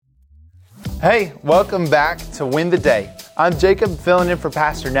Hey, welcome back to Win the Day. I'm Jacob, filling in for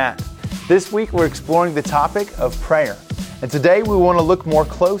Pastor Nat. This week we're exploring the topic of prayer. And today we want to look more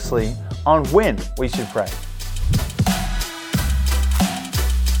closely on when we should pray.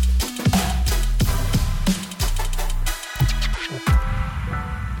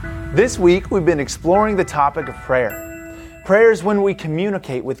 This week we've been exploring the topic of prayer. Prayer is when we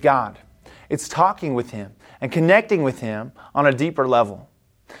communicate with God. It's talking with Him and connecting with Him on a deeper level.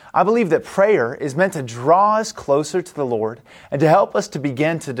 I believe that prayer is meant to draw us closer to the Lord and to help us to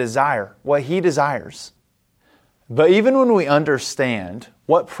begin to desire what He desires. But even when we understand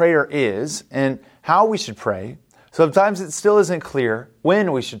what prayer is and how we should pray, sometimes it still isn't clear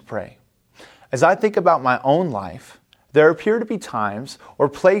when we should pray. As I think about my own life, there appear to be times or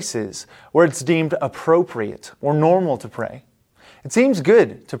places where it's deemed appropriate or normal to pray. It seems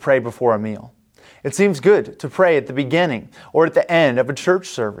good to pray before a meal. It seems good to pray at the beginning or at the end of a church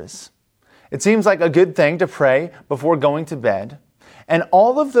service. It seems like a good thing to pray before going to bed. And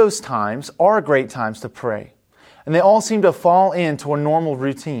all of those times are great times to pray. And they all seem to fall into a normal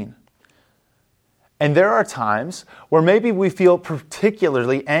routine. And there are times where maybe we feel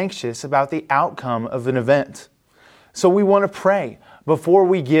particularly anxious about the outcome of an event. So we want to pray before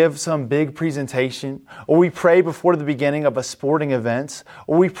we give some big presentation, or we pray before the beginning of a sporting event,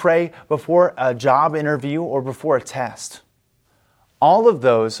 or we pray before a job interview or before a test. All of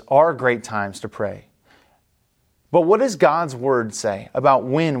those are great times to pray. But what does God's Word say about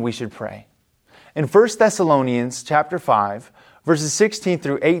when we should pray? In 1 Thessalonians chapter 5, verses 16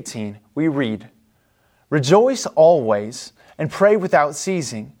 through 18, we read, "Rejoice always and pray without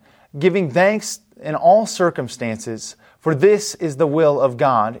ceasing, giving thanks in all circumstances, for this is the will of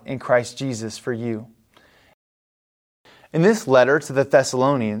God in Christ Jesus for you." In this letter to the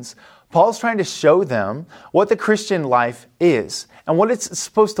Thessalonians, Paul's trying to show them what the Christian life is and what it's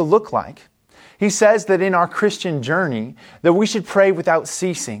supposed to look like. He says that in our Christian journey that we should pray without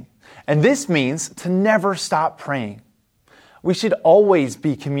ceasing. And this means to never stop praying. We should always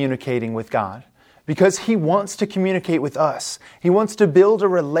be communicating with God because He wants to communicate with us. He wants to build a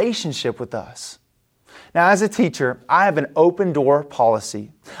relationship with us. Now, as a teacher, I have an open door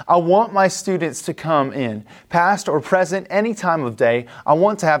policy. I want my students to come in, past or present, any time of day. I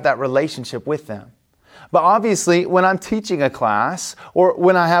want to have that relationship with them. But obviously, when I'm teaching a class or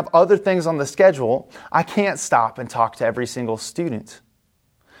when I have other things on the schedule, I can't stop and talk to every single student.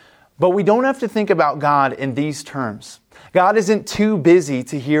 But we don't have to think about God in these terms. God isn't too busy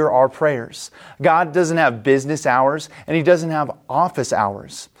to hear our prayers. God doesn't have business hours and He doesn't have office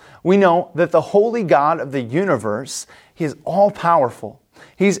hours. We know that the holy God of the universe, He is all-powerful.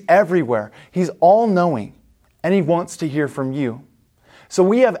 He's everywhere. He's all-knowing. And He wants to hear from you. So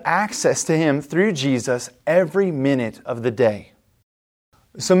we have access to Him through Jesus every minute of the day.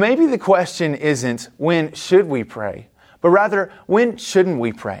 So maybe the question isn't, when should we pray? But rather, when shouldn't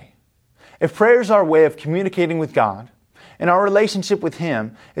we pray? If prayer is our way of communicating with God, and our relationship with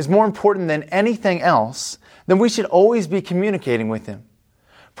Him is more important than anything else, then we should always be communicating with Him.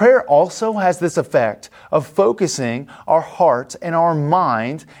 Prayer also has this effect of focusing our heart and our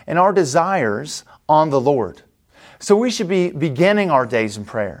mind and our desires on the Lord. So we should be beginning our days in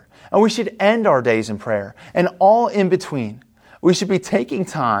prayer, and we should end our days in prayer, and all in between. We should be taking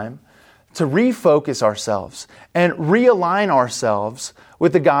time to refocus ourselves and realign ourselves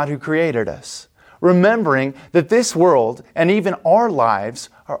with the God who created us, remembering that this world and even our lives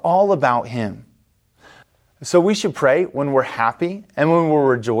are all about Him. So we should pray when we're happy and when we're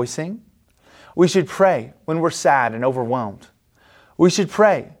rejoicing. We should pray when we're sad and overwhelmed. We should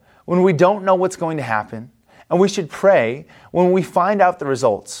pray when we don't know what's going to happen. And we should pray when we find out the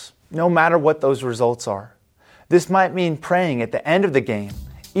results, no matter what those results are. This might mean praying at the end of the game,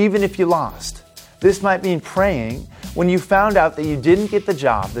 even if you lost. This might mean praying when you found out that you didn't get the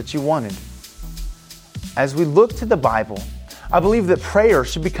job that you wanted. As we look to the Bible, I believe that prayer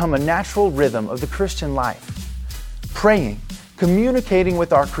should become a natural rhythm of the Christian life. Praying, communicating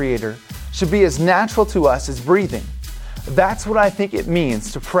with our Creator, should be as natural to us as breathing. That's what I think it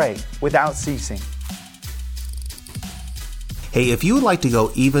means to pray without ceasing. Hey, if you would like to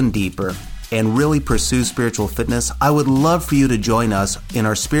go even deeper and really pursue spiritual fitness, I would love for you to join us in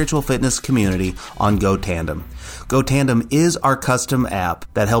our spiritual fitness community on GoTandem. GoTandem is our custom app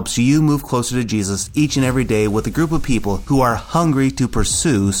that helps you move closer to Jesus each and every day with a group of people who are hungry to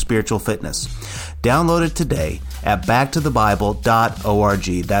pursue spiritual fitness. Download it today at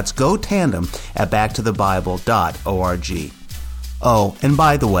backtothebible.org. That's GoTandem at backtothebible.org. Oh, and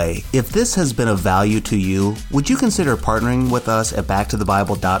by the way, if this has been of value to you, would you consider partnering with us at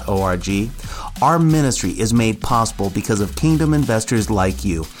backtothebible.org? Our ministry is made possible because of kingdom investors like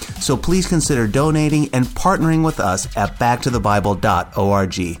you. So please consider donating and partnering with us at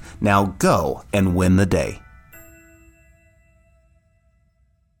backtothebible.org. Now go and win the day.